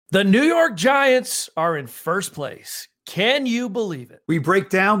The New York Giants are in first place. Can you believe it? We break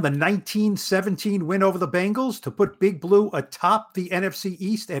down the 1917 win over the Bengals to put Big Blue atop the NFC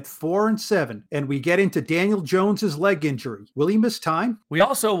East at 4-7. And we get into Daniel Jones's leg injury. Will he miss time? We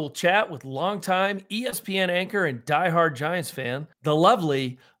also will chat with longtime ESPN anchor and diehard Giants fan, the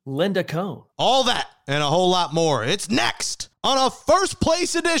lovely Linda Cohn. All that and a whole lot more. It's next on a first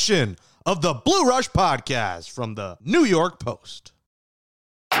place edition of the Blue Rush podcast from the New York Post.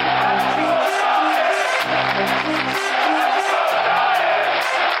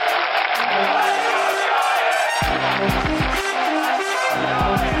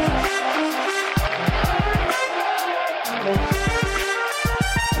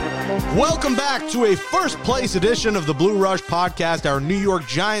 Welcome back to a first place edition of the Blue Rush podcast, our New York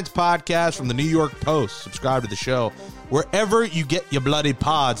Giants podcast from the New York Post. Subscribe to the show wherever you get your bloody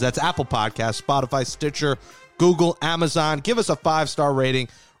pods. That's Apple Podcasts, Spotify, Stitcher, Google, Amazon. Give us a 5-star rating.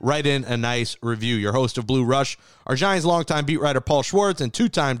 Write in a nice review. Your host of Blue Rush, our Giants longtime beat writer Paul Schwartz, and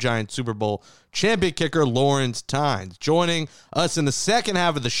two-time Giants Super Bowl champion kicker Lawrence Tynes. Joining us in the second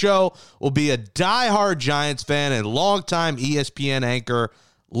half of the show will be a diehard Giants fan and longtime ESPN anchor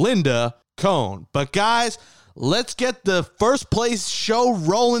Linda Cohn. But guys, let's get the first place show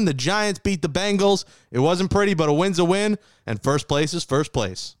rolling. The Giants beat the Bengals. It wasn't pretty, but a win's a win, and first place is first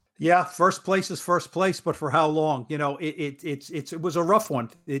place. Yeah, first place is first place, but for how long? You know, it was a rough one.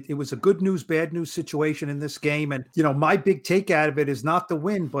 It was a good news, bad news situation in this game. And, you know, my big take out of it is not the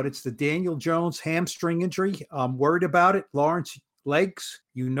win, but it's the Daniel Jones hamstring injury. I'm worried about it. Lawrence, legs,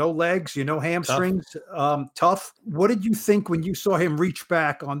 legs, hamstrings, tough. What did you think when you saw him reach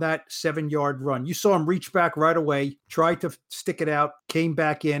back on that 7-yard run? You saw him reach back right away, tried to stick it out, came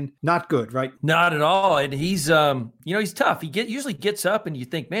back in. Not good, right? Not at all. And he's, he's tough. He usually gets up and you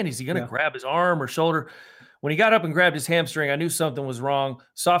think, man, is he going to grab his arm or shoulder? When he got up and grabbed his hamstring, I knew something was wrong.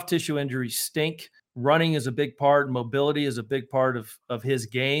 Soft tissue injuries stink. Running is a big part. Mobility is a big part of his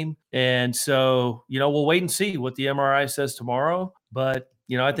game. And so, we'll wait and see what the MRI says tomorrow. But,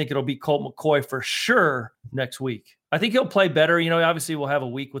 I think it'll be Colt McCoy for sure next week. I think he'll play better. Obviously we'll have a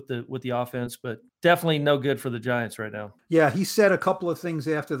week with the offense, but definitely no good for the Giants right now. Yeah, he said a couple of things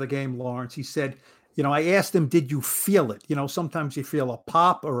after the game, Lawrence. He said, I asked him, did you feel it? Sometimes you feel a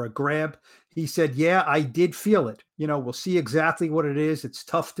pop or a grab. He said, yeah, I did feel it. We'll see exactly what it is. It's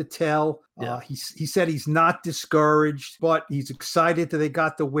tough to tell. Yeah. He said he's not discouraged, but he's excited that they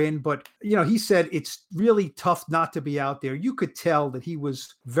got the win. But, he said it's really tough not to be out there. You could tell that he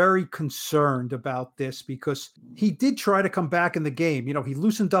was very concerned about this because he did try to come back in the game. He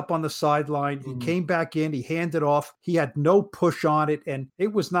loosened up on the sideline. He came back in. He handed off. He had no push on it, and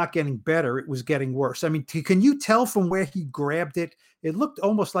it was not getting better. It was getting worse. I mean, can you tell from where he grabbed it? It looked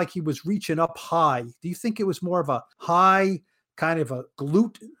almost like he was reaching up high. Do you think it was more of a high kind of a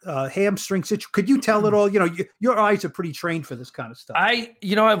glute hamstring situation? Could you tell it all? Your eyes are pretty trained for this kind of stuff.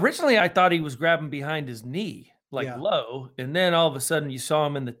 Originally I thought he was grabbing behind his knee, low. And then all of a sudden you saw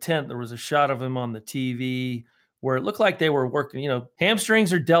him in the tent. There was a shot of him on the TV where it looked like they were working.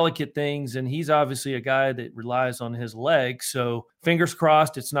 Hamstrings are delicate things, and he's obviously a guy that relies on his legs. So fingers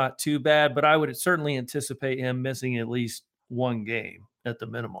crossed it's not too bad, but I would certainly anticipate him missing at least one game at the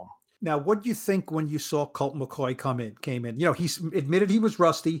minimum. Now, what do you think when you saw Colt McCoy came in? He's admitted he was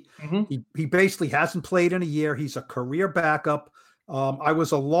rusty. Mm-hmm. He basically hasn't played in a year. He's a career backup. I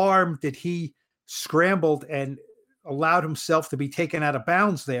was alarmed that he scrambled and allowed himself to be taken out of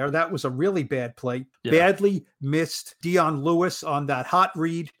bounds there. That was a really bad play. Yeah. Badly missed Dion Lewis on that hot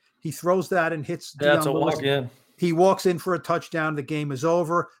read. He throws that and hits Dion Lewis. Walk-in. He walks in for a touchdown. The game is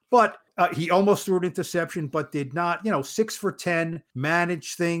over. But he almost threw an interception, but did not. 6 for 10,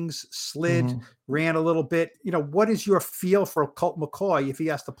 managed things, slid, ran a little bit. What is your feel for Colt McCoy if he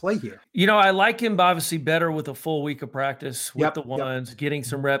has to play here? I like him obviously better with a full week of practice with the ones, getting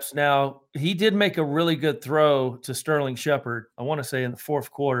some reps. Now, he did make a really good throw to Sterling Shepard, I want to say in the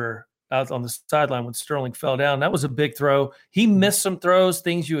fourth quarter, out on the sideline when Sterling fell down. That was a big throw. He missed some throws,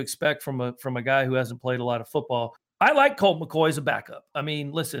 things you expect from a guy who hasn't played a lot of football. I like Colt McCoy as a backup. I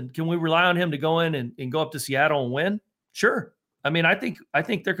mean, listen, can we rely on him to go in and go up to Seattle and win? Sure. I mean, I think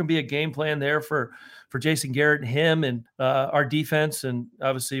there can be a game plan there for Jason Garrett and him and our defense. And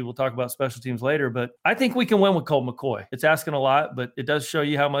obviously we'll talk about special teams later, but I think we can win with Colt McCoy. It's asking a lot, but it does show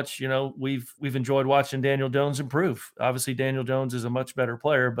you how much, we've enjoyed watching Daniel Jones improve. Obviously Daniel Jones is a much better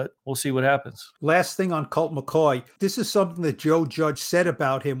player, but we'll see what happens. Last thing on Colt McCoy. This is something that Joe Judge said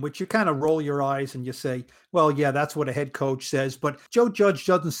about him, which you kind of roll your eyes and you say, well, yeah, that's what a head coach says. But Joe Judge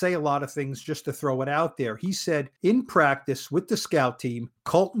doesn't say a lot of things just to throw it out there. He said in practice with the scout team,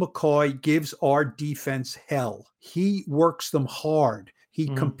 Colt McCoy gives our defense hell. He works them hard. He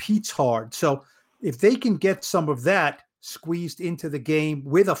competes hard. So if they can get some of that squeezed into the game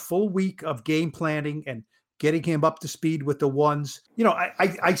with a full week of game planning and getting him up to speed with the ones,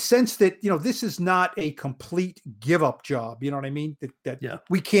 I sense that, this is not a complete give up job. You know what I mean? That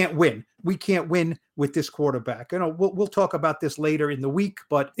we can't win. We can't win with this quarterback. We'll talk about this later in the week,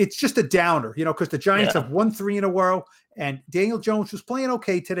 but it's just a downer, because the Giants have won 3 in a row and Daniel Jones was playing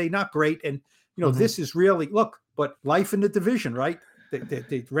okay today, not great. And, this is really, but life in the division, right?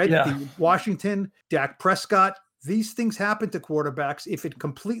 They read the Washington, Dak Prescott. These things happen to quarterbacks. If it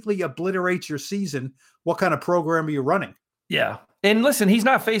completely obliterates your season, what kind of program are you running? Yeah. And listen, he's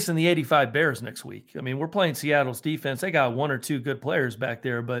not facing the 85 Bears next week. I mean, we're playing Seattle's defense. They got 1 or 2 good players back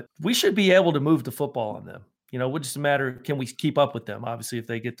there, but we should be able to move the football on them. It's just a matter, can we keep up with them, obviously, if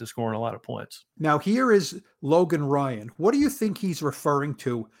they get to scoring a lot of points. Now, here is Logan Ryan. What do you think he's referring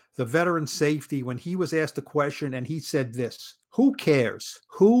to, the veteran safety, when he was asked a question and he said this? Who cares?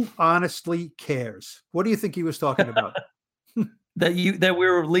 Who honestly cares? What do you think he was talking about? That we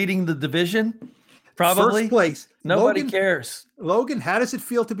were leading the division? Probably. First place. Nobody cares. Logan, how does it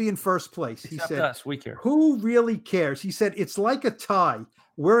feel to be in first place? Except he said, us, we care. Who really cares? He said, it's like a tie.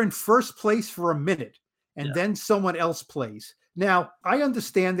 We're in first place for a minute, and then someone else plays. Now, I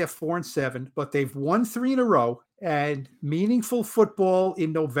understand they're 4-7, but they've won 3 in a row, and meaningful football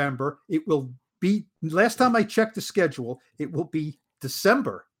in November. It will be, last time I checked the schedule, it will be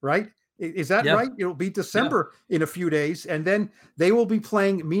December, right? Is that right? It will be December in a few days, and then they will be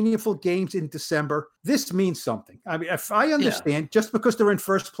playing meaningful games in December. This means something. I mean, if I understand, just because they're in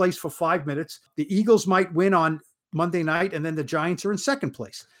first place for 5 minutes, the Eagles might win on Monday night, and then the Giants are in second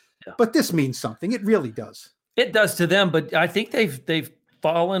place. Yeah. But this means something. It really does. It does to them, but I think they've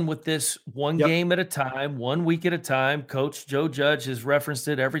fallen with this one game at a time, 1 week at a time. Coach Joe Judge has referenced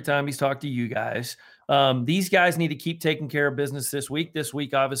it every time he's talked to you guys. These guys need to keep taking care of business this week. This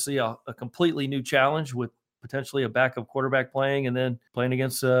week, obviously, a completely new challenge with potentially a backup quarterback playing and then playing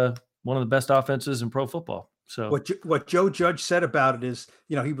against one of the best offenses in pro football. So what Joe Judge said about it is,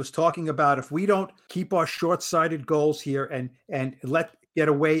 he was talking about if we don't keep our short-sighted goals here and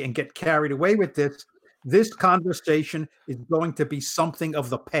get carried away with this conversation is going to be something of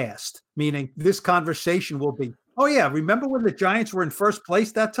the past, meaning this conversation will be, oh yeah, remember when the Giants were in first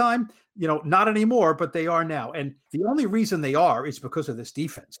place that time? Not anymore, but they are now. And the only reason they are is because of this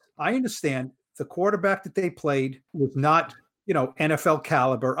defense. I understand the quarterback that they played was not, NFL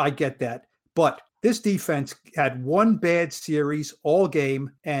caliber. I get that. But this defense had one bad series all game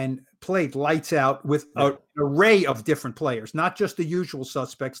and played lights out with an array of different players, not just the usual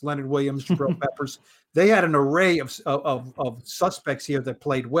suspects, Leonard Williams, Jabril Peppers. They had an array of suspects here that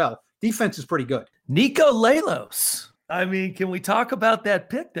played well. Defense is pretty good. Nico Lalos. I mean, can we talk about that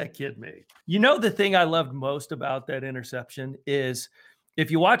pick that kid made? The thing I loved most about that interception is if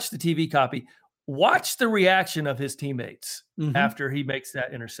you watch the TV copy, watch the reaction of his teammates after he makes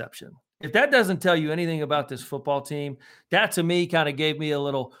that interception. If that doesn't tell you anything about this football team, that to me kind of gave me a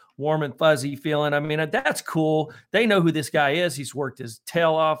little warm and fuzzy feeling. I mean, that's cool. They know who this guy is. He's worked his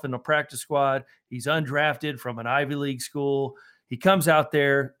tail off in the practice squad. He's undrafted from an Ivy League school. He comes out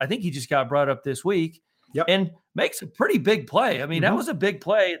there. I think he just got brought up this week and makes a pretty big play. I mean, that was a big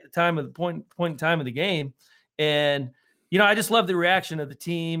play at the time of the point in time of the game. And, I just love the reaction of the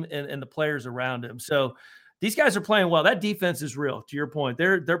team and the players around him. So these guys are playing well. That defense is real. To your point,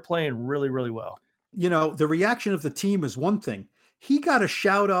 they're playing really, really well. The reaction of the team is one thing. He got a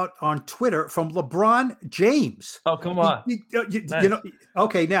shout out on Twitter from LeBron James. Oh, come on. Nice.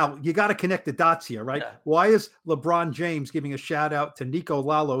 Okay, now you got to connect the dots here, right? Yeah. Why is LeBron James giving a shout out to Nico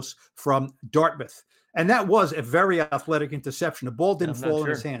Lalos from Dartmouth? And that was a very athletic interception. The ball didn't fall in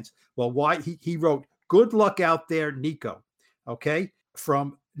his hands. Well, why? He wrote, "Good luck out there, Nico." Okay,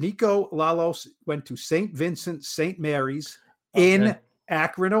 from Nico Lalos went to St. Vincent St. Mary's in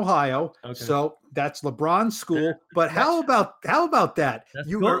Akron, Ohio. Okay. So that's LeBron's school. But how about that?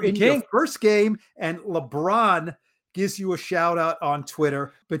 You were in your first game and LeBron gives you a shout out on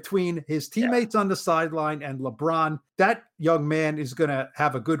Twitter between his teammates on the sideline and LeBron. That young man is going to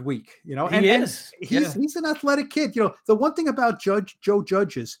have a good week, He's an athletic kid. The one thing about Joe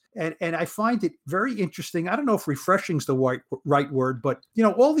Judge is, and I find it very interesting. I don't know if refreshing is the right word, but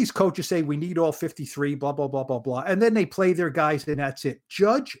all these coaches say we need all 53, blah, blah, blah, blah, blah. And then they play their guys and that's it.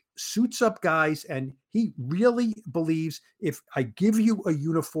 Judge suits up guys and he really believes if I give you a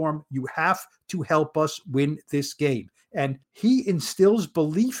uniform, you have to help us win this game. And he instills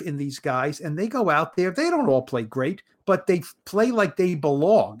belief in these guys and they go out there. They don't all play great, but they play like they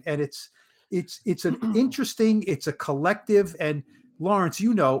belong. And it's an interesting, it's a collective. And Lawrence,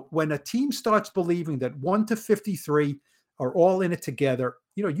 when a team starts believing that 1 to 53 are all in it together,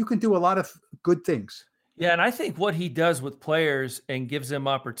 you can do a lot of good things. Yeah, and I think what he does with players and gives them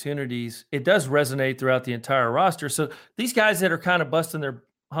opportunities, it does resonate throughout the entire roster. So these guys that are kind of busting their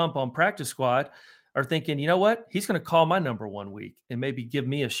hump on practice squad are thinking, you know what? He's going to call my number 1 week and maybe give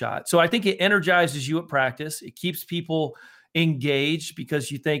me a shot. So I think it energizes you at practice. It keeps people engaged because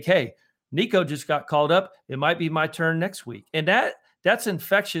you think, hey, Nico just got called up. It might be my turn next week. And that's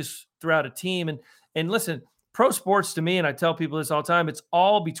infectious throughout a team. And listen, pro sports to me, and I tell people this all the time, it's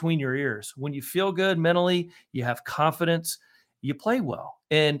all between your ears. When you feel good mentally, you have confidence, you play well.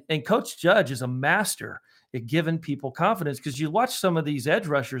 And Coach Judge is a master at giving people confidence, because you watch some of these edge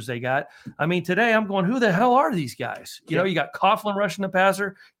rushers they got. I mean, today I'm going, who the hell are these guys? You know, you got Coughlin rushing the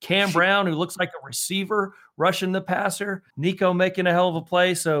passer, Cam Brown, who looks like a receiver, rushing the passer, Nico making a hell of a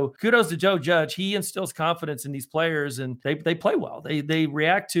play. So kudos to Joe Judge. He instills confidence in these players, and they play well. They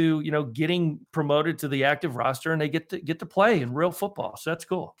react to, getting promoted to the active roster, and they get to play in real football. So that's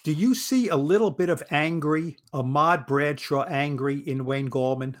cool. Do you see a little bit of Ahmad Bradshaw angry in Wayne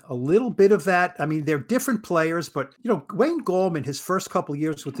Gallman? A little bit of that. I mean, they're different players, but Wayne Gallman, his first couple of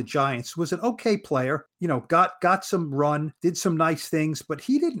years with the Giants, was an okay player. Got some run, did some nice things, but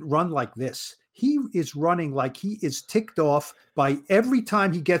he didn't run like this. He is running like he is ticked off by every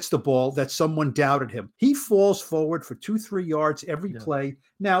time he gets the ball that someone doubted him. He falls forward for 2-3 yards every play.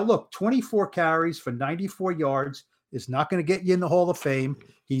 Now, look, 24 carries for 94 yards is not going to get you in the Hall of Fame.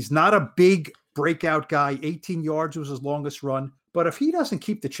 He's not a big breakout guy. 18 yards was his longest run. But if he doesn't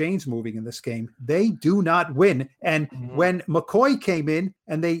keep the chains moving in this game, they do not win. And when McCoy came in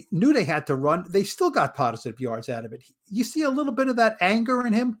and they knew they had to run, they still got positive yards out of it. You see a little bit of that anger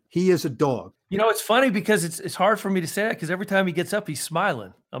in him. He is a dog. It's funny because it's hard for me to say that, because every time he gets up, he's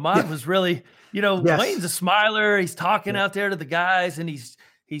smiling. Ahmad was really, Wayne's a smiler. He's talking out there to the guys, and he's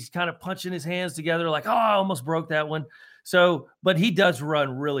kind of punching his hands together like, oh, I almost broke that one. So, but he does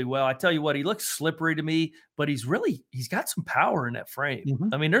run really well. I tell you what, he looks slippery to me, but he's got some power in that frame.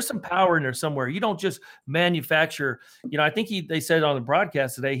 I mean, there's some power in there somewhere. You don't just manufacture, I think they said on the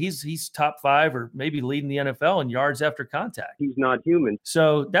broadcast today, he's top 5 or maybe leading the NFL in yards after contact. He's not human.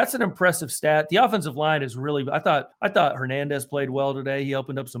 So that's an impressive stat. The offensive line is really, I thought Hernandez played well today. He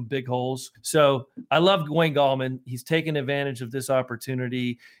opened up some big holes. So I love Wayne Gallman. He's taking advantage of this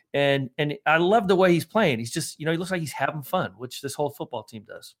opportunity. And I love the way he's playing. He's just, he looks like he's having fun, which this whole football team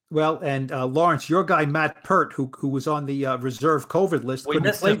does. Well, and Lawrence, your guy, Matt Pert, who was on the reserve COVID list,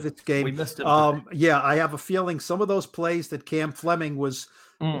 couldn't play this game. We missed him. I have a feeling some of those plays that Cam Fleming was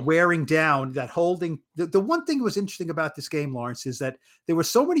wearing down, that holding. The one thing that was interesting about this game, Lawrence, is that there were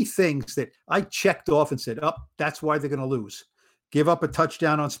so many things that I checked off and said, that's why they're going to lose. Give up a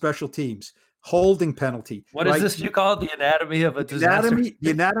touchdown on special teams. Holding penalty. What is this you call it? The anatomy of a disaster? The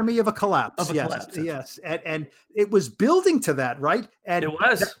anatomy of a collapse. Yes. And it was building to that, right? And it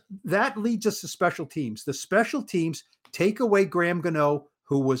was. That leads us to special teams. The special teams take away Graham Gano,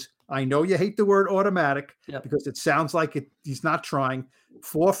 who was, I know you hate the word automatic because it sounds like he's not trying.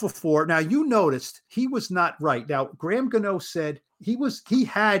 4 for 4. Now, you noticed he was not right. Now, Graham Gano said he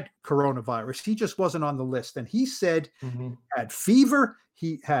had coronavirus. He just wasn't on the list. And he said he had fever.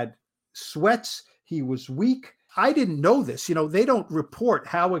 He had sweats. He was weak. I didn't know this. They don't report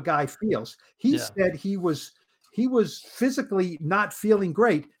how a guy feels. He said he was physically not feeling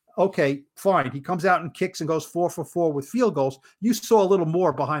great. Okay, fine. He comes out and kicks and goes 4 for 4 with field goals. You saw a little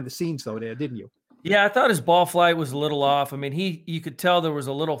more behind the scenes though there, didn't you? Yeah, I thought his ball flight was a little off. I mean, you could tell there was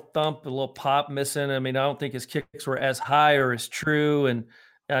a little thump, a little pop missing. I mean, I don't think his kicks were as high or as true. And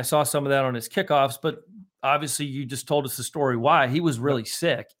I saw some of that on his kickoffs, but obviously you just told us the story why he was really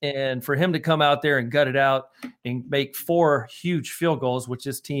sick, and for him to come out there and gut it out and make 4 huge field goals, which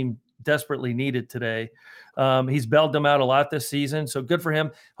this team desperately needed today. He's bailed them out a lot this season. So good for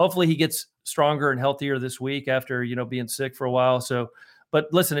him. Hopefully he gets stronger and healthier this week after, being sick for a while. So, but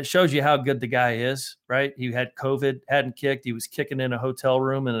listen, it shows you how good the guy is, right? He had COVID, hadn't kicked. He was kicking in a hotel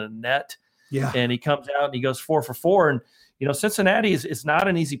room in a net. Yeah. And he comes out and he goes 4 for 4. And, Cincinnati is not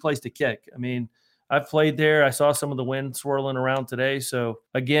an easy place to kick. I mean, I've played there. I saw some of the wind swirling around today. So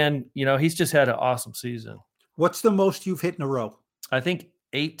again, he's just had an awesome season. What's the most you've hit in a row? I think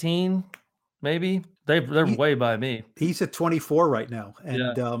 18, maybe. They're way by me. He's at 24 right now.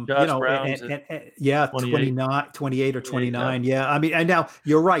 And, Brown's 29, 28 or 29. Yeah. I mean, and now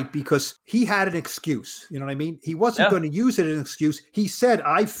you're right, because he had an excuse. You know what I mean? He wasn't going to use it as an excuse. He said,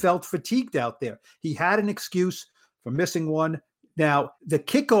 I felt fatigued out there. He had an excuse for missing one. Now, the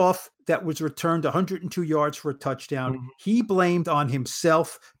kickoff that was returned 102 yards for a touchdown, he blamed on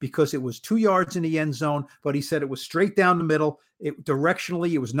himself because it was 2 yards in the end zone, but he said it was straight down the middle.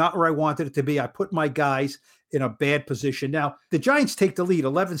 Directionally, it was not where I wanted it to be. I put my guys in a bad position. Now, the Giants take the lead.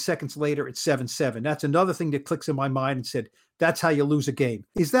 11 seconds later, it's 7-7. That's another thing that clicks in my mind and said, that's how you lose a game.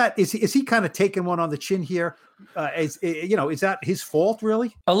 Is he kind of taking one on the chin here? Is that his fault,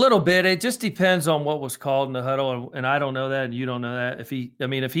 really? A little bit. It just depends on what was called in the huddle, and I don't know that, and you don't know that.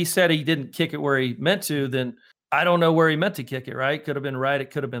 If he said he didn't kick it where he meant to, then I don't know where he meant to kick it, right? Could have been right. It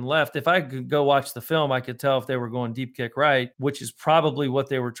could have been left. If I could go watch the film, I could tell if they were going deep kick right, which is probably what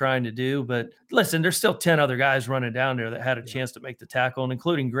they were trying to do. But listen, there's still 10 other guys running down there that had a chance to make the tackle, and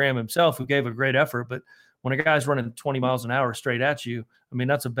including Graham himself, who gave a great effort. But when a guy's running 20 miles an hour straight at you, I mean,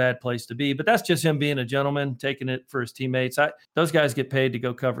 that's a bad place to be. But that's just him being a gentleman, taking it for his teammates. Those guys get paid to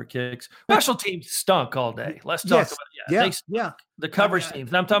go cover kicks. Special teams stunk all day. Let's talk about it. The coverage teams.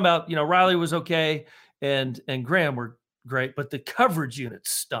 And I'm talking about, Riley was okay and Graham were great, but the coverage unit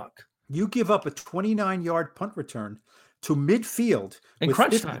stunk. You give up a 29-yard punt return to midfield in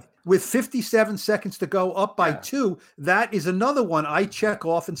crunch time with 57 seconds to go, up by 2. That is another one I check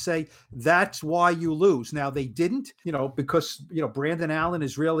off and say that's why you lose. Now they didn't, because Brandon Allen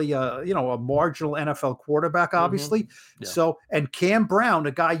is really a marginal NFL quarterback, obviously. Mm-hmm. Yeah. So, and Cam Brown,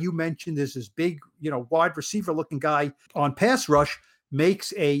 a guy you mentioned is this big, wide receiver looking guy on pass rush,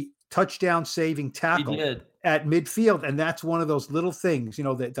 makes a touchdown saving tackle at midfield. And that's one of those little things,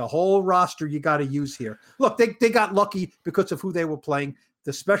 the whole roster you got to use here. Look, they got lucky because of who they were playing.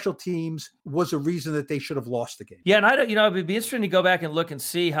 The special teams was a reason that they should have lost the game. Yeah, and it'd be interesting to go back and look and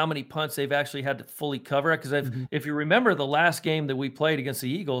see how many punts they've actually had to fully cover. Because if you remember the last game that we played against the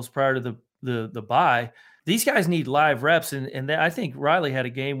Eagles prior to the bye, these guys need live reps. And I think Riley had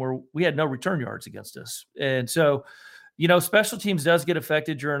a game where we had no return yards against us. And so, special teams does get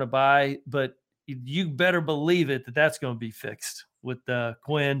affected during a bye, but you better believe it that's going to be fixed with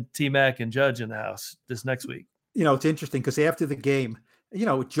Quinn, T-Mac, and Judge in the house this next week. It's interesting because after the game,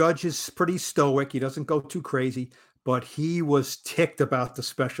 Judge is pretty stoic. He doesn't go too crazy, but he was ticked about the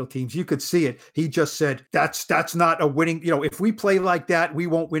special teams. You could see it. He just said, that's not a winning, if we play like that, we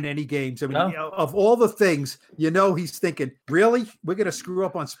won't win any games. I mean, of all the things, he's thinking, really? We're going to screw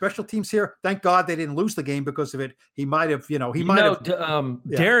up on special teams here? Thank God they didn't lose the game because of it. He might have,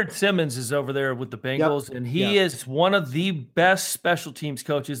 Darren Simmons is over there with the Bengals, and he is one of the best special teams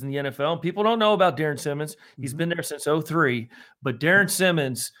coaches in the NFL. And people don't know about Darren Simmons. He's been there since 2003, but Darren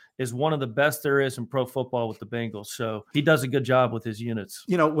Simmons is one of the best there is in pro football with the Bengals. So he does a good job with his units.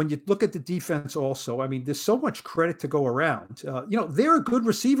 When you look at the defense also, I mean, there's so much credit to go around. There are good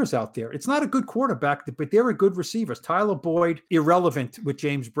receivers out there. It's not a good quarterback, but there are good receivers. Tyler Boyd, irrelevant with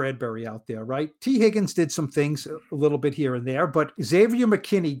James Bradbury out there, right? T. Higgins did some things a little bit here and there, but Xavier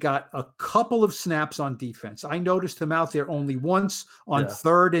McKinney got a couple of snaps on defense. I noticed him out there only once on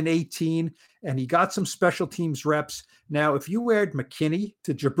 3rd and 18, and he got some special teams reps. Now, if you add McKinney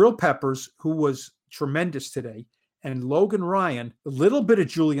to Jabril Peppers, who was tremendous today, and Logan Ryan, a little bit of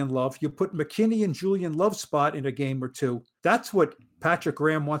Julian Love, you put McKinney in Julian Love's spot in a game or two. That's what Patrick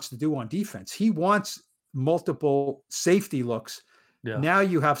Graham wants to do on defense. He wants multiple safety looks. Yeah. Now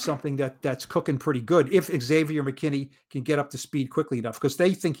you have something that's cooking pretty good if Xavier McKinney can get up to speed quickly enough, because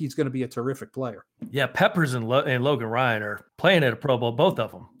they think he's going to be a terrific player. Yeah, Peppers and Logan Ryan are playing at a Pro Bowl. Both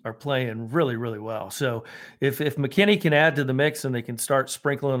of them are playing really, really well. So if McKinney can add to the mix and they can start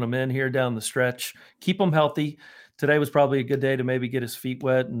sprinkling them in here down the stretch, keep them healthy. Today was probably a good day to maybe get his feet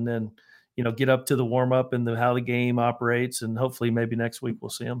wet and then get up to the warm-up and how the game operates, and hopefully maybe next week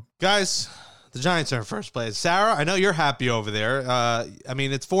we'll see him. Guys, the Giants are in first place. Sarah, I know you're happy over there. I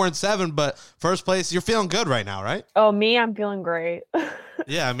mean, it's 4-7, but first place, you're feeling good right now, right? Oh, me? I'm feeling great.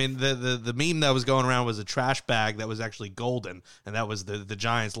 Yeah, I mean, the meme that was going around was a trash bag that was actually golden, and that was the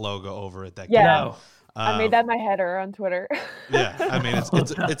Giants logo over it. Yeah. I made that my header on Twitter. Yeah, I mean,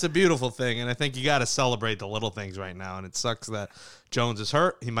 it's a beautiful thing, and I think you got to celebrate the little things right now, and it sucks that Jones is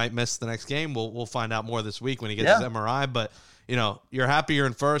hurt. He might miss the next game. We'll find out more this week when he gets his MRI, but you're happy you're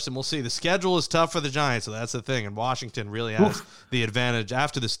in first, and we'll see. The schedule is tough for the Giants, so that's the thing. And Washington really has the advantage.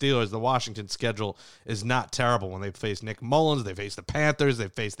 After the Steelers, the Washington schedule is not terrible. When they face Nick Mullins, they face the Panthers, they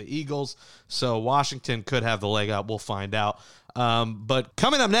face the Eagles. So Washington could have the leg up. We'll find out. But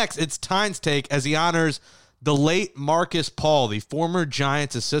coming up next, it's Tynes Take as he honors the late Marcus Paul, the former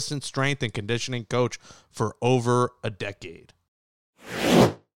Giants assistant strength and conditioning coach for over a decade.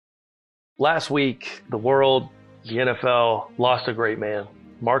 Last week, the world, the NFL, lost a great man.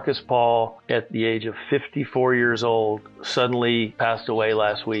 Marcus Paul, at the age of 54 years old, suddenly passed away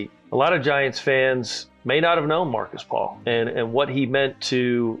last week. A lot of Giants fans may not have known Marcus Paul and what he meant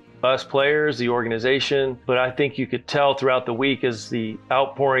to us players, the organization, but I think you could tell throughout the week as the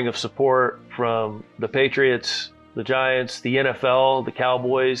outpouring of support from the Patriots, the Giants, the NFL, the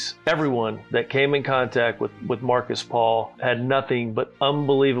Cowboys, everyone that came in contact with Marcus Paul had nothing but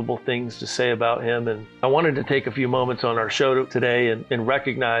unbelievable things to say about him. And I wanted to take a few moments on our show today and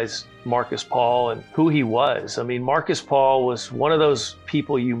recognize Marcus Paul and who he was. I mean, Marcus Paul was one of those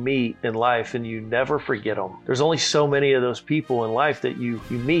people you meet in life and you never forget them. There's only so many of those people in life that you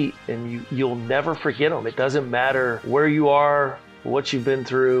meet and you'll never forget them. It doesn't matter where you are, what you've been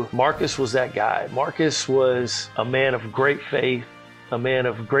through. Marcus was that guy. Marcus was a man of great faith, a man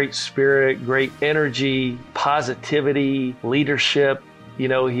of great spirit, great energy, positivity, leadership. You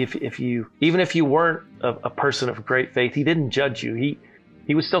know, even if you weren't a person of great faith, he didn't judge you.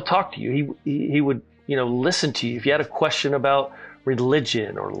 He would still talk to you. He would, listen to you. If you had a question about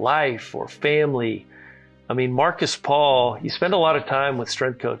religion or life or family, I mean, Marcus Paul, you spend a lot of time with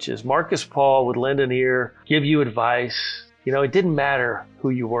strength coaches. Marcus Paul would lend an ear, give you advice. It didn't matter who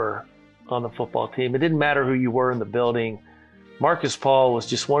you were on the football team. It didn't matter who you were in the building. Marcus Paul was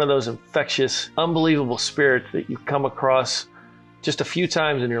just one of those infectious, unbelievable spirits that you come across just a few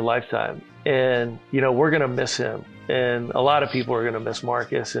times in your lifetime. And, we're going to miss him. And a lot of people are going to miss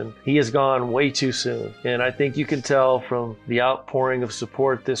Marcus. And he has gone way too soon. And I think you can tell from the outpouring of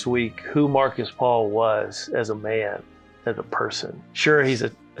support this week who Marcus Paul was as a man, as a person. Sure, he's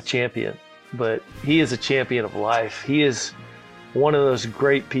a champion, but he is a champion of life. He is one of those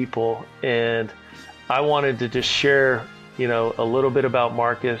great people. And I wanted to just share, a little bit about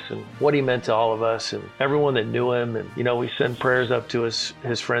Marcus and what he meant to all of us and everyone that knew him. And, we send prayers up to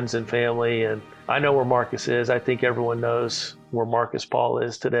his friends and family. And I know where Marcus is. I think everyone knows where Marcus Paul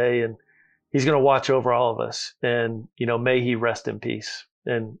is today. And he's going to watch over all of us. And, may he rest in peace.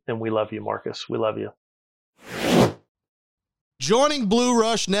 And we love you, Marcus. We love you. Joining Blue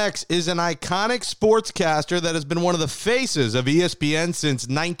Rush next is an iconic sportscaster that has been one of the faces of ESPN since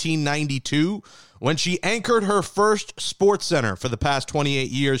 1992. When she anchored her first Sports Center for the past 28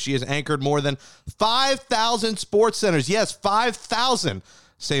 years, she has anchored more than 5,000 sports centers. Yes, 5,000.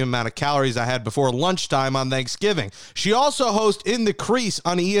 Same amount of calories I had before lunchtime on Thanksgiving. She also hosts In the Crease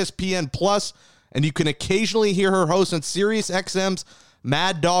on ESPN Plus, and you can occasionally hear her host on Sirius XM's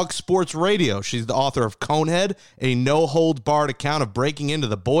Mad Dog Sports Radio. She's the author of Conehead, a no-holds-barred account of breaking into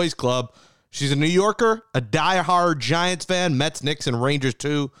the boys' club. She's a New Yorker, a die-hard Giants fan, Mets, Knicks, and Rangers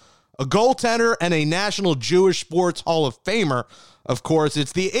too, a goaltender, and a National Jewish Sports Hall of Famer. Of course,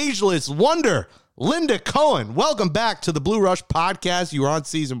 it's the ageless wonder, Linda Cohen. Welcome back to the Blue Rush podcast. You were on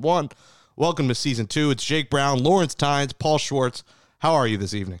season 1. Welcome to season 2. It's Jake Brown, Lawrence Tynes, Paul Schwartz. How are you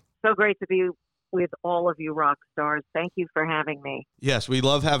this evening? So great to be with all of you rock stars. Thank you for having me. Yes, we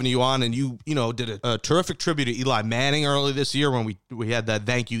love having you on, and you did a terrific tribute to Eli Manning early this year when we had that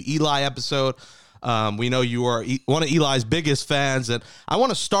Thank You Eli episode. We know you are one of Eli's biggest fans, and I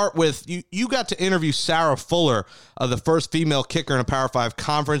want to start with you got to interview Sarah Fuller, the first female kicker in a Power 5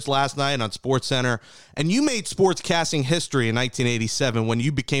 conference last night on SportsCenter, and you made sportscasting history in 1987 when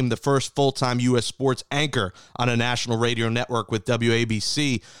you became the first full-time U.S. sports anchor on a national radio network with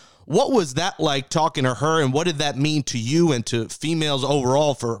WABC. What was that like talking to her, and what did that mean to you and to females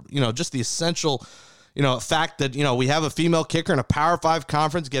overall for, just the essential, fact that, we have a female kicker in a Power 5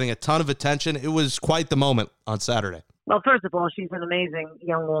 conference getting a ton of attention? It was quite the moment on Saturday. Well, first of all, she's an amazing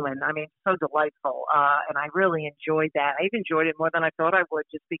young woman. I mean, so delightful. And I really enjoyed that. I even enjoyed it more than I thought I would,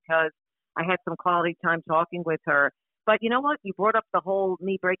 just because I had some quality time talking with her. But you know what? You brought up the whole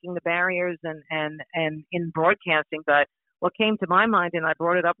me breaking the barriers and in broadcasting, but what came to my mind, and I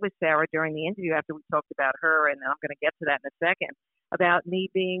brought it up with Sarah during the interview after we talked about her, and I'm going to get to that in a second, about me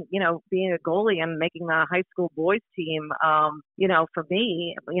being a goalie and making the high school boys team. For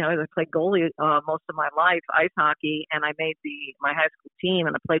me, I played goalie most of my life, ice hockey, and I made my high school team,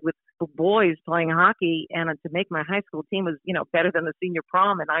 and I played with the boys playing hockey, and to make my high school team was, better than the senior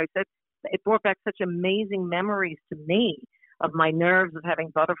prom. And I said, it brought back such amazing memories to me of my nerves, of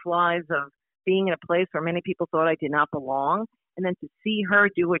having butterflies, of being in a place where many people thought I did not belong, and then to see her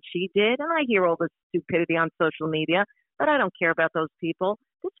do what she did. And I hear all this stupidity on social media, but I don't care about those people.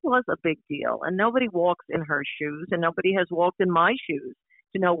 This was a big deal, and nobody walks in her shoes, and nobody has walked in my shoes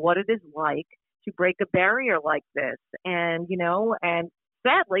to know what it is like to break a barrier like this. And, and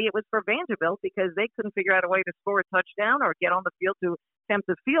sadly, it was for Vanderbilt because they couldn't figure out a way to score a touchdown or get on the field to attempt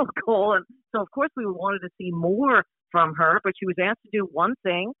a field goal. And so, of course, we wanted to see more from her, but she was asked to do one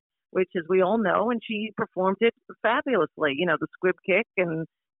thing, which, as we all know, and she performed it fabulously, the squib kick, and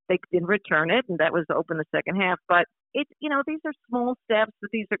they didn't return it, and that was to open the second half. But these are small steps, but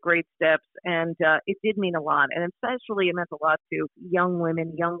these are great steps, and it did mean a lot. And especially it meant a lot to young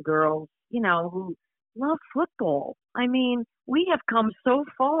women, young girls, who love football. I mean, we have come so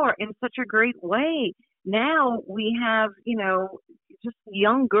far in such a great way. now we have, just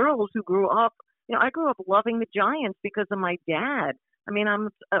young girls who grew up. I grew up loving the Giants because of my dad. I mean, and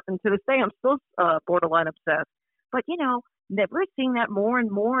to this day, I'm still borderline obsessed. But, that we're seeing that more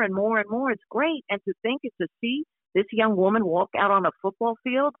and more and more and more. It's great. And to see this young woman walk out on a football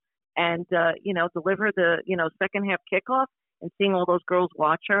field and, deliver the, second half kickoff and seeing all those girls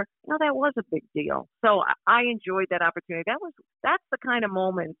watch her, that was a big deal. So I enjoyed that opportunity. That's the kind of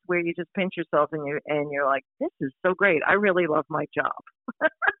moments where you just pinch yourself and you're like, this is so great. I really love my job.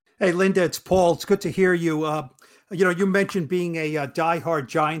 Hey, Linda, it's Paul. It's good to hear you. You mentioned being a diehard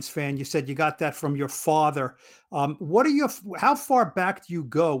Giants fan. You said you got that from your father. How far back do you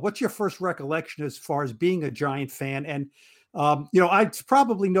go? What's your first recollection as far as being a Giant fan? And, it's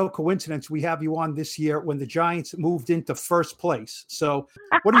probably no coincidence we have you on this year when the Giants moved into first place. So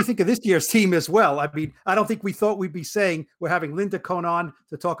what do you think of this year's team as well? I mean, I don't think we thought we'd be saying we're having Linda Cohn on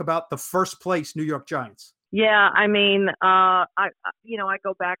to talk about the first place New York Giants. Yeah, I mean, I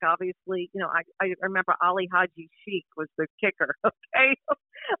go back, obviously, I remember Ali Haji Sheikh was the kicker, okay?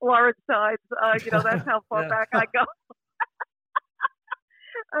 Lawrence Tides, that's how far back I go.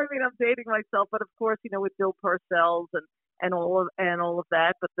 I mean, I'm dating myself, but of course, with Bill Parcells and all of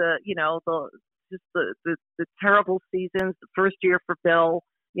that, but the terrible seasons, the first year for Bill,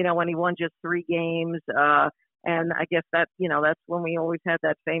 when he won just 3 games, and I guess that, that's when we always had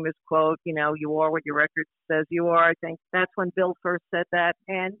that famous quote, you are what your record says you are. I think that's when Bill first said that.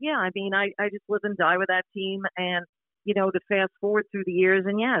 And yeah, I mean, I just live and die with that team. And, to fast forward through the years.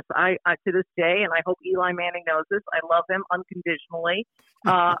 And yes, I to this day, and I hope Eli Manning knows this, I love him unconditionally.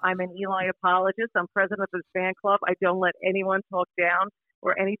 I'm an Eli apologist. I'm president of his fan club. I don't let anyone talk down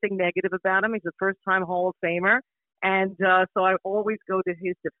or anything negative about him. He's a first-time Hall of Famer. And so I always go to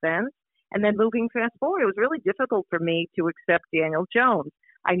his defense. And then moving fast forward, it was really difficult for me to accept Daniel Jones.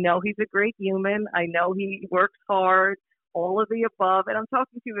 I know he's a great human. I know he works hard, all of the above. And I'm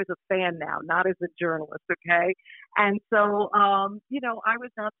talking to you as a fan now, not as a journalist, okay? And so, I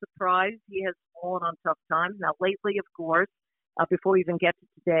was not surprised. He has fallen on tough times. Now, lately, of course, before we even get to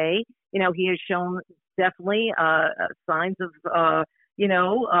today, he has shown definitely signs of,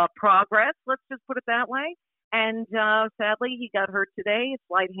 progress. Let's just put it that way. And sadly, he got hurt today. A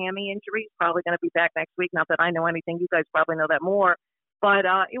slight hammy injury. He's probably going to be back next week. Not that I know anything. You guys probably know that more. But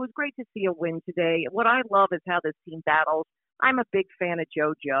it was great to see a win today. What I love is how this team battles. I'm a big fan of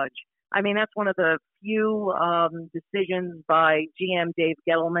Joe Judge. I mean, that's one of the few decisions by GM Dave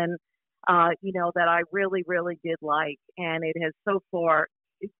Gettleman, that I really, really did like. And it has so far,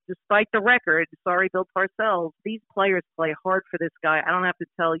 despite the record, sorry, Bill Parcells, these players play hard for this guy. I don't have to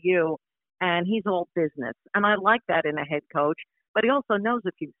tell you. And he's all business. And I like that in a head coach. But he also knows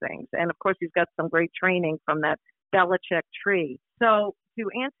a few things. And, of course, he's got some great training from that Belichick tree. So to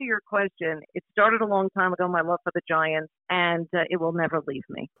answer your question, it started a long time ago, my love for the Giants, and it will never leave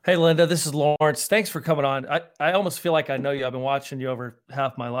me. Hey, Linda, this is Lawrence. Thanks for coming on. I almost feel like I know you. I've been watching you over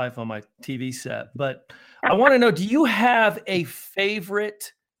half my life on my TV set. But I want to know, do you have a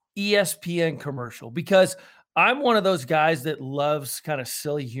favorite ESPN commercial? Because I'm one of those guys that loves kind of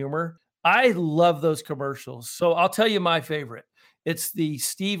silly humor. I love those commercials. So I'll tell you my favorite. It's the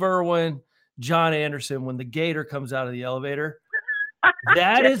Steve Irwin, John Anderson, when the gator comes out of the elevator.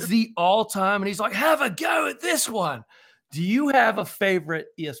 That is the all-time. And he's like, have a go at this one. Do you have a favorite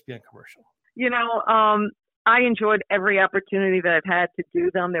ESPN commercial? I enjoyed every opportunity that I've had to do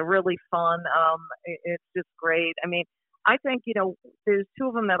them. They're really fun. It's just great. I mean, I think, there's 3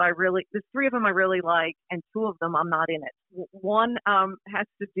 of them I really like, and 2 of them I'm not in it. One has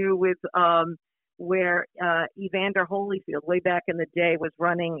to do with where Evander Holyfield, way back in the day, was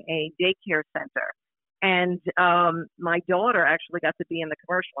running a daycare center. And my daughter actually got to be in the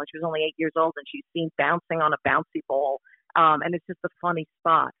commercial, and she was only 8 years old, and she's seen bouncing on a bouncy ball. And it's just a funny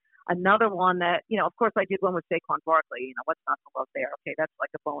spot. Another one that, of course I did one with Saquon Barkley, what's not to love there? Okay, that's like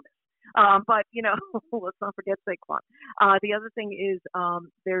a bonus. But, let's not forget Saquon. The other thing is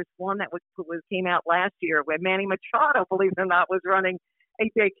there's one that came out last year where Manny Machado, believe it or not, was running a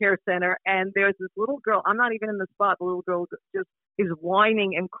daycare center. And there's this little girl, I'm not even in the spot, the little girl just is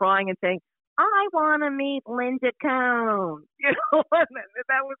whining and crying and saying, I want to meet Linda Cohn. And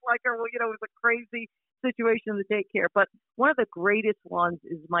that was like it was a crazy situation in the daycare. But one of the greatest ones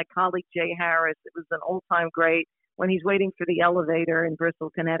is my colleague Jay Harris. It was an old-time great when he's waiting for the elevator in Bristol,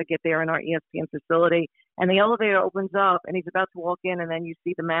 Connecticut, there in our ESPN facility. And the elevator opens up, and he's about to walk in, and then you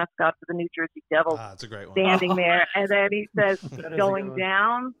see the mascot for the New Jersey Devils standing there. And then he says, going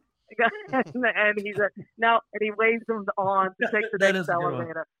down. And he said, no, and he waves them on to take the next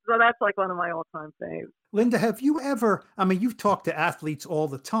elevator. So that's like one of my all-time faves. Linda, have you ever, I mean, you've talked to athletes all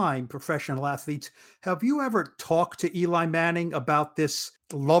the time, professional athletes. Have you ever talked to Eli Manning about this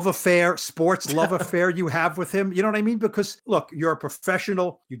love affair, sports love affair you have with him? You know what I mean? Because look, you're a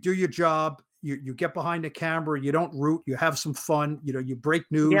professional, you do your job, you get behind the camera, you don't root, you have some fun, you break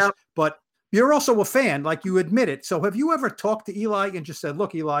news, but you're also a fan, like you admit it. So have you ever talked to Eli and just said,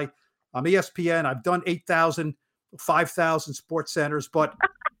 look, Eli, I'm ESPN, I've done 8,000, 5,000 sports centers, but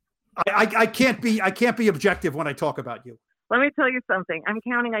I can't be objective when I talk about you. Let me tell you something. I'm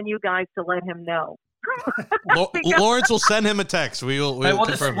counting on you guys to let him know. Lawrence will send him a text. We'll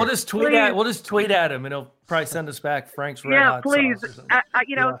just tweet at him, and he'll probably send us back Frank's Red Hot please. Sauce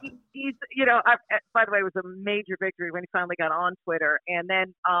or He's by the way, it was a major victory when he finally got on Twitter. And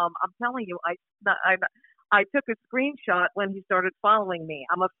then I'm telling you, I took a screenshot when he started following me.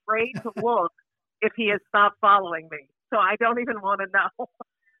 I'm afraid to look if he has stopped following me, so I don't even want to know.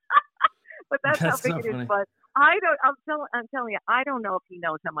 But that's how big it is. But I'm telling you, I don't know if he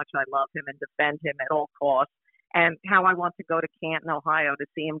knows how much I love him and defend him at all costs, and how I want to go to Canton, Ohio, to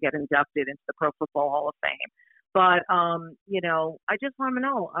see him get inducted into the Pro Football Hall of Fame. But I just want him to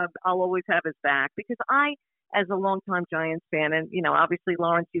know I'll always have his back, because I, as a longtime Giants fan, and obviously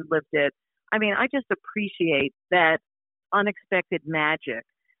Lawrence, you lived it. I mean, I just appreciate that unexpected magic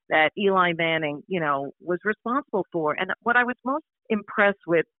that Eli Manning, was responsible for. And what I was most impressed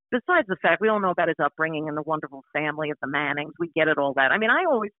with, besides the fact we all know about his upbringing and the wonderful family of the Mannings, we get it, all that. I mean, I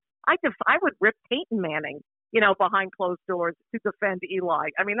would rip Peyton Manning, behind closed doors to defend Eli.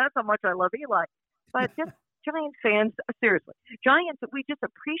 I mean, that's how much I love Eli. But just Giant fans, seriously, Giants, we just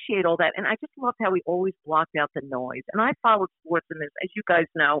appreciate all that. And I just loved how he always blocked out the noise. And I followed sports in this, as you guys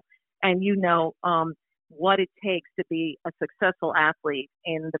know, and what it takes to be a successful athlete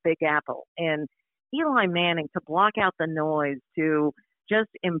in the Big Apple. And Eli Manning, to block out the noise, to just,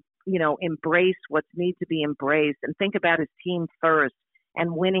 embrace what needs to be embraced and think about his team first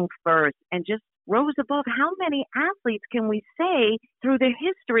and winning first, and just rose above. How many athletes can we say through the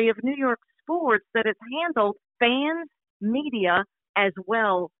history of New York sports that has handled fans, media, as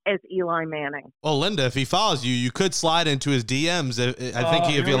well as Eli Manning? Well, Linda, if he follows you, you could slide into his DMs. I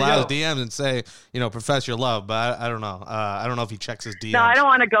think if you allow his DMs and say, profess your love, but I don't know. I don't know if he checks his DMs. No, I don't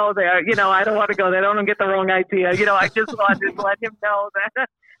want to go there. I don't want to go there. I don't want to get the wrong idea. I just want to let him know that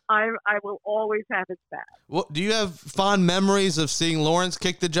I will always have his back. Well, do you have fond memories of seeing Lawrence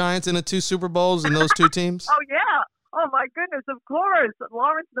kick the Giants into 2 Super Bowls in those 2 teams? Oh, yeah. Oh, my goodness, of course.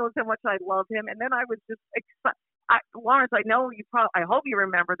 Lawrence knows how much I love him. And then I was just excited. Lawrence, I know I hope you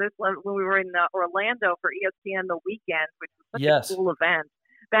remember this when we were in Orlando for ESPN The Weekend, which was such a cool event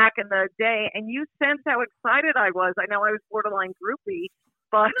back in the day. And you sensed how excited I was. I know I was borderline groupie,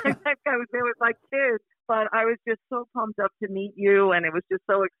 but I was there with my kids. But I was just so pumped up to meet you, and it was just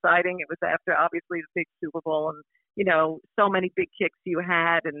so exciting. It was after, obviously, the big Super Bowl, and, so many big kicks you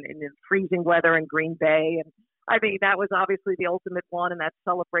had, and freezing weather in Green Bay. And I mean, that was obviously the ultimate one, and that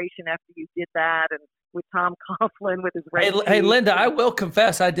celebration after you did that, and with Tom Coughlin with his red Hey, Linda, I will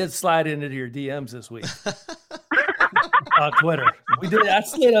confess I did slide into your DMs this week on Twitter. I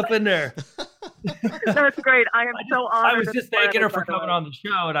slid up in there. That's great. I am so honored. I was just thanking her for coming on the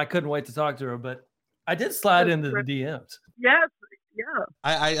show, and I couldn't wait to talk to her, but I did slide into the DMs. Yes. Yeah.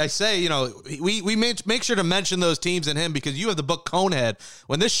 I say, we make sure to mention those teams and him, because you have the book Conehead.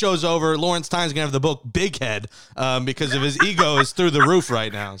 When this show's over, Lawrence Tynes is going to have the book Big Head because of his ego is through the roof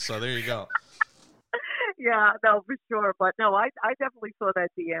right now. So there you go. Yeah, no, for sure. But no, I definitely saw that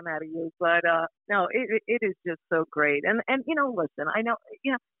DM out of you. But no, it is just so great. And listen, I know,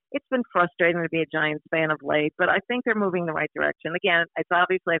 it's been frustrating to be a Giants fan of late, but I think they're moving in the right direction. Again, it's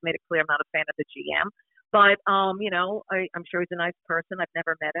obviously, I've made it clear I'm not a fan of the GM, but I'm sure he's a nice person. I've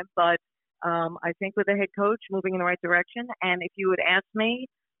never met him, but I think with the head coach moving in the right direction. And if you would ask me,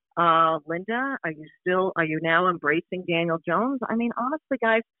 Linda, are you now embracing Daniel Jones? I mean, honestly,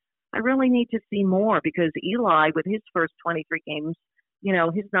 guys, I really need to see more, because Eli, with his first 23 games,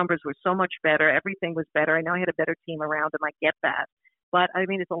 his numbers were so much better. Everything was better. I know he had a better team around him. I get that. But, I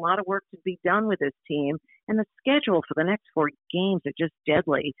mean, it's a lot of work to be done with this team. And the schedule for the next 4 games are just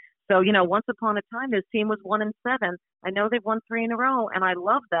deadly. So, once upon a time, this team was 1-7. I know they've won 3 in a row, and I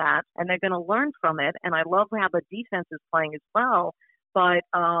love that. And they're going to learn from it. And I love how the defense is playing as well. But,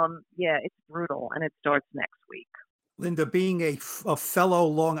 it's brutal, and it starts next week. Linda, being a fellow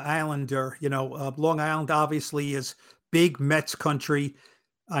Long Islander, Long Island obviously is big Mets country.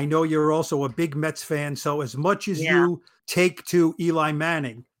 I know you're also a big Mets fan. So as much as you take to Eli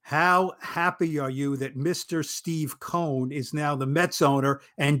Manning, how happy are you that Mr. Steve Cohen is now the Mets owner?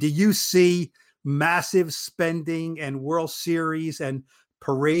 And do you see massive spending and World Series and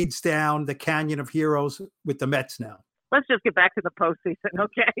parades down the Canyon of Heroes with the Mets now. Let's just get back to the postseason,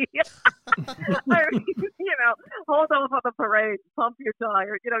 okay? I mean, hold off on the parade, pump your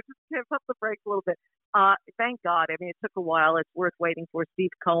tires, just pump the brakes a little bit. Thank God. I mean, it took a while. It's worth waiting for. Steve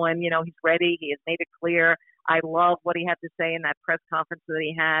Cohen, he's ready. He has made it clear. I love what he had to say in that press conference that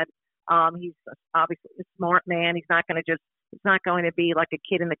he had. He's obviously a smart man. He's not going to be like a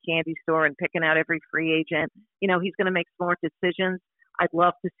kid in the candy store and picking out every free agent. He's going to make smart decisions. I'd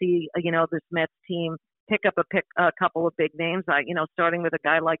love to see, this Mets team pick up a couple of big names, starting with a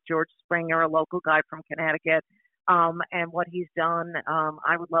guy like George Springer, a local guy from Connecticut, and what he's done.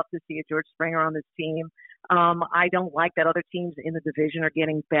 I would love to see a George Springer on this team. I don't like that other teams in the division are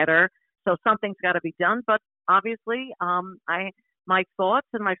getting better, so something's got to be done. But obviously, my thoughts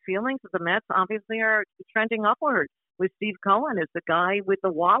and my feelings of the Mets obviously are trending upward with Steve Cohen as the guy with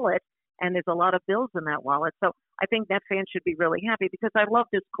the wallet, and there's a lot of bills in that wallet. So I think Met fans should be really happy because I love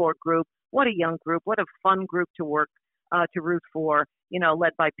this core group. What a young group. What a fun group to work, to root for,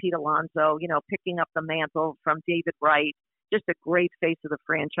 led by Pete Alonso, picking up the mantle from David Wright, just a great face of the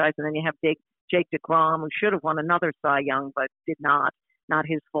franchise. And then you have Jake DeGrom, who should have won another Cy Young, but did not. Not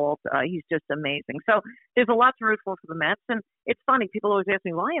his fault. He's just amazing. So there's a lot to root for the Mets. And it's funny. People always ask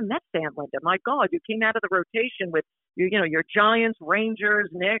me, why a Mets fan, Linda? My God, you came out of the rotation with, your Giants, Rangers,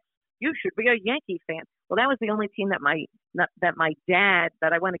 Knicks. You should be a Yankee fan. Well, that was the only team that I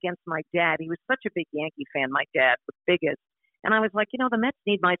went against my dad. He was such a big Yankee fan, my dad, the biggest. And I was like, the Mets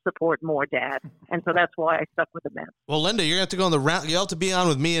need my support more, Dad. And so that's why I stuck with the Mets. Well, Linda, you're going to have to go on the round. You'll have to be on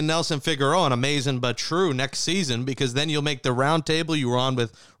with me and Nelson Figueroa on Amazing But True next season, because then you'll make the round table. You were on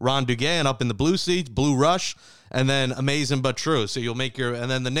with Ron Duguay up in the blue seats, Blue Rush, and then Amazing But True. So you'll make and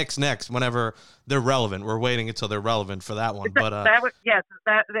then the Knicks next whenever they're relevant. We're waiting until they're relevant for that one. But that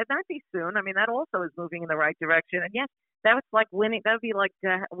might be soon. I mean, that also is moving in the right direction. And yes, that was like winning. That would be like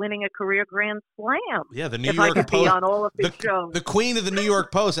winning a career Grand Slam. Yeah, the New if York I could Post, be on all of the shows. The queen of the New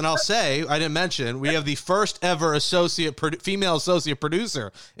York Post, and I'll say, I didn't mention, we have the first ever female associate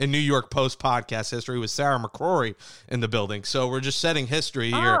producer in New York Post podcast history with Sarah McCrory in the building. So we're just setting history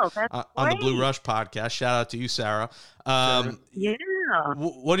here on the Blue Rush podcast. Shout out to you, Sarah. Yeah.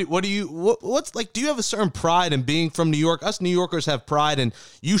 What's like, do you have a certain pride in being from New York? Us New Yorkers have pride, and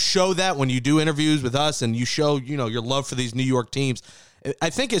you show that when you do interviews with us and you show, your love for these New York teams. I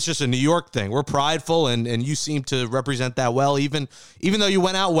think it's just a New York thing. We're prideful, and you seem to represent that well. Even though you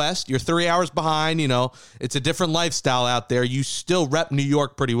went out west, you're 3 hours behind, it's a different lifestyle out there. You still rep New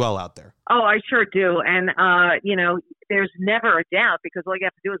York pretty well out there. Oh, I sure do. And, there's never a doubt, because all you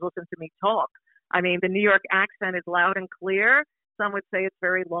have to do is listen to me talk. I mean, the New York accent is loud and clear. Some would say it's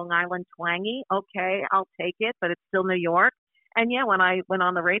very Long Island twangy. Okay, I'll take it, but it's still New York. And yeah, when I went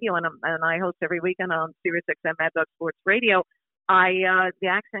on the radio and I host every weekend on Sirius XM Mad Dog Sports Radio, the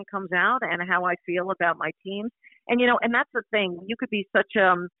accent comes out and how I feel about my teams. And and that's the thing. You could be such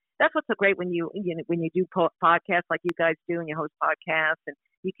that's what's so great when you do podcasts like you guys do, and you host podcasts and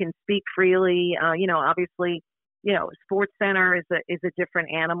you can speak freely. Obviously, Sports Center is a different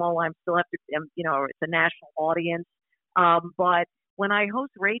animal. I'm still have to, it's a national audience. But when I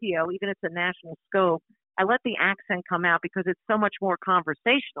host radio, even if it's a national scope, I let the accent come out because it's so much more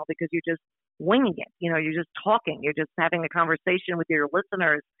conversational, because you're just winging it. You're just talking. You're just having a conversation with your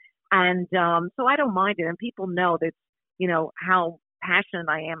listeners. And so I don't mind it. And people know that, how passionate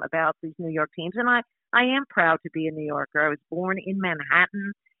I am about these New York teams. And I am proud to be a New Yorker. I was born in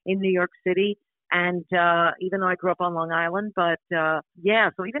Manhattan, in New York City. And even though I grew up on Long Island, but so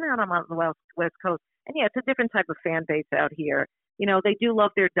even out on the West Coast, and yeah, it's a different type of fan base out here. They do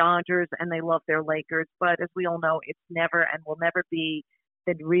love their Dodgers and they love their Lakers, but as we all know, it's never and will never be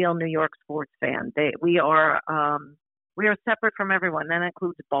the real New York sports fan. We are separate from everyone. That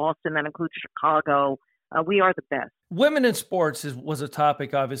includes Boston, that includes Chicago. We are the best. Women in sports was a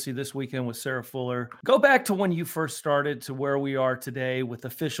topic, obviously, this weekend with Sarah Fuller. Go back to when you first started to where we are today with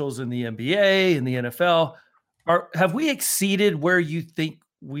officials in the NBA and the NFL. Have we exceeded where you think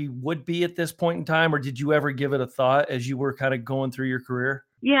we would be at this point in time, or did you ever give it a thought as you were kind of going through your career?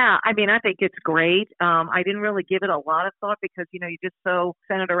 Yeah, I mean, I think it's great. I didn't really give it a lot of thought because, you're just so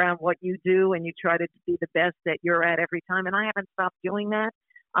centered around what you do and you try to be the best that you're at every time. And I haven't stopped doing that.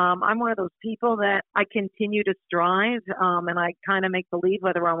 I'm one of those people that I continue to strive, and I kind of make believe,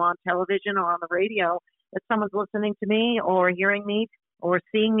 whether I'm on television or on the radio, that someone's listening to me or hearing me or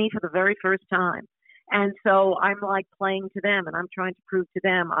seeing me for the very first time. And so I'm like playing to them, and I'm trying to prove to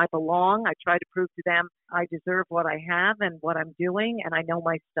them I belong. I try to prove to them I deserve what I have and what I'm doing, and I know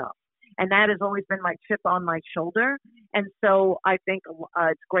my stuff. And that has always been my chip on my shoulder. And so I think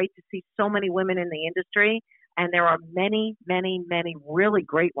it's great to see so many women in the industry. And there are many, many, many really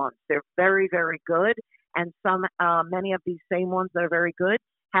great ones. They're very, very good. And many of these same ones that are very good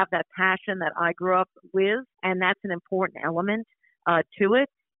have that passion that I grew up with. And that's an important element to it.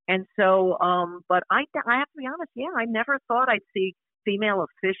 And so, but I have to be honest, I never thought I'd see female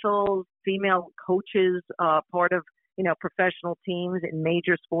officials, female coaches, part of, professional teams in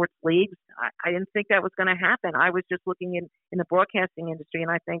major sports leagues. I didn't think that was going to happen. I was just looking in the broadcasting industry,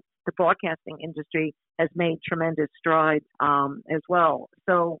 and I think the broadcasting industry has made tremendous strides as well.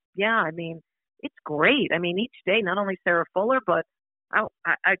 So, it's great. Each day, not only Sarah Fuller, but I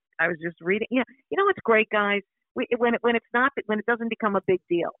was just reading. What's great, guys? When it doesn't become a big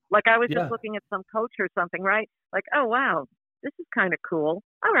deal. Like I was just looking at some coach or something, right? Like, oh wow, this is kind of cool.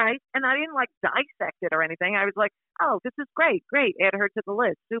 All right, and I didn't dissect it or anything. I was like, oh, this is great. Add her to the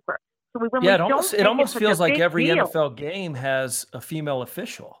list. Super. So it almost feels like every NFL game has a female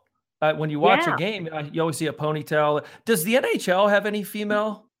official. When you watch a game, you always see a ponytail. Does the NHL have any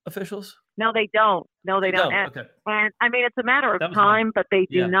female officials? No, they don't. Okay. And it's a matter of time, but they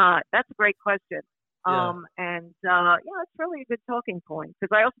do not. That's a great question. It's really a good talking point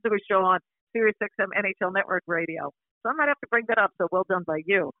because I also do a show on Sirius XM NHL Network Radio, so I might have to bring that up. So well done by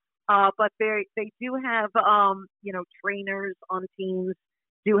you. But they do have trainers on teams,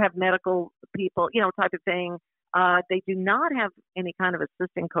 do have medical people, type of thing. They do not have any kind of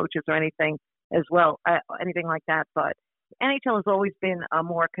assistant coaches or anything as well, anything like that. But NHL has always been a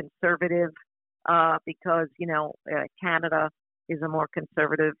more conservative because Canada is a more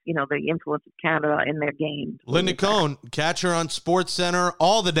conservative, the influence of Canada in their game. Linda Cohn, catch her on Sports Center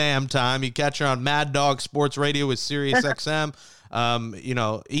all the damn time. You catch her on Mad Dog Sports Radio with Sirius XM,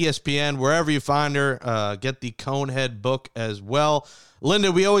 ESPN, wherever you find her. Get the Conehead book as well.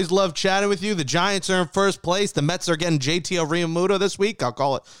 Linda, we always love chatting with you. The Giants are in first place. The Mets are getting JT Realmuto this week. I'll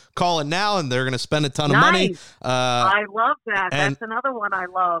call it now, and they're going to spend a ton of money. I love that. That's another one I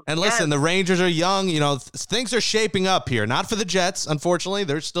love. And listen, the Rangers are young. Things are shaping up here. Not for the Jets, unfortunately.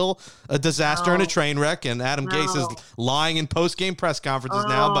 There's still a disaster and a train wreck, and Adam Gase is lying in post-game press conferences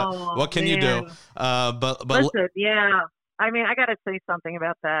now. But what can you do? But listen, I got to say something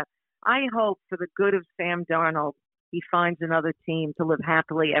about that. I hope for the good of Sam Darnold, he finds another team to live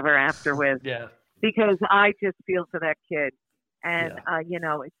happily ever after with. Yeah. Because I just feel for that kid. And,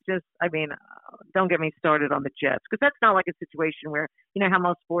 it's just, don't get me started on the Jets. Because that's not like a situation where, how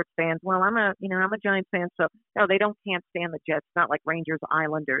most sports fans, well, I'm a Giants fan, so, no, they can't stand the Jets. It's not like Rangers,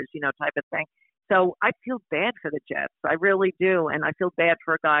 Islanders, type of thing. So I feel bad for the Jets. I really do. And I feel bad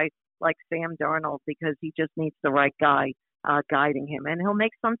for a guy like Sam Darnold because he just needs the right guy guiding him. And he'll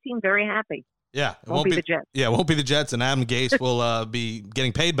make some team very happy. Yeah, it won't be the Jets. Yeah, it won't be the Jets, and Adam Gase will be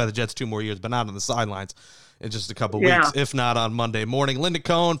getting paid by the Jets 2 more years, but not on the sidelines in just a couple weeks, if not on Monday morning. Linda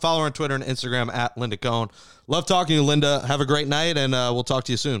Cohn, follow her on Twitter and Instagram at Linda Cohn. Love talking to you, Linda. Have a great night, and we'll talk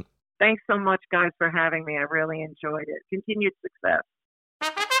to you soon. Thanks so much, guys, for having me. I really enjoyed it. Continued success.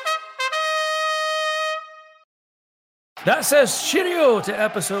 That says cheerio to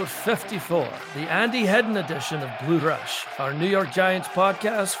episode 54, the Andy Hedden edition of Blue Rush, our New York Giants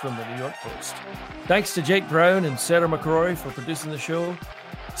podcast from the New York Post. Thanks to Jake Brown and Sarah McCrory for producing the show.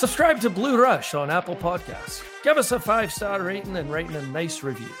 Subscribe to Blue Rush on Apple Podcasts. Give us a 5-star rating and write in a nice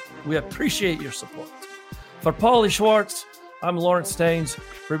review. We appreciate your support. For Paulie Schwartz, I'm Lawrence Staines.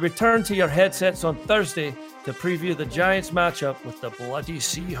 We return to your headsets on Thursday to preview the Giants matchup with the bloody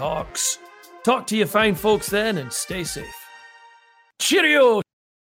Seahawks. Talk to you fine folks then and stay safe. Cheerio!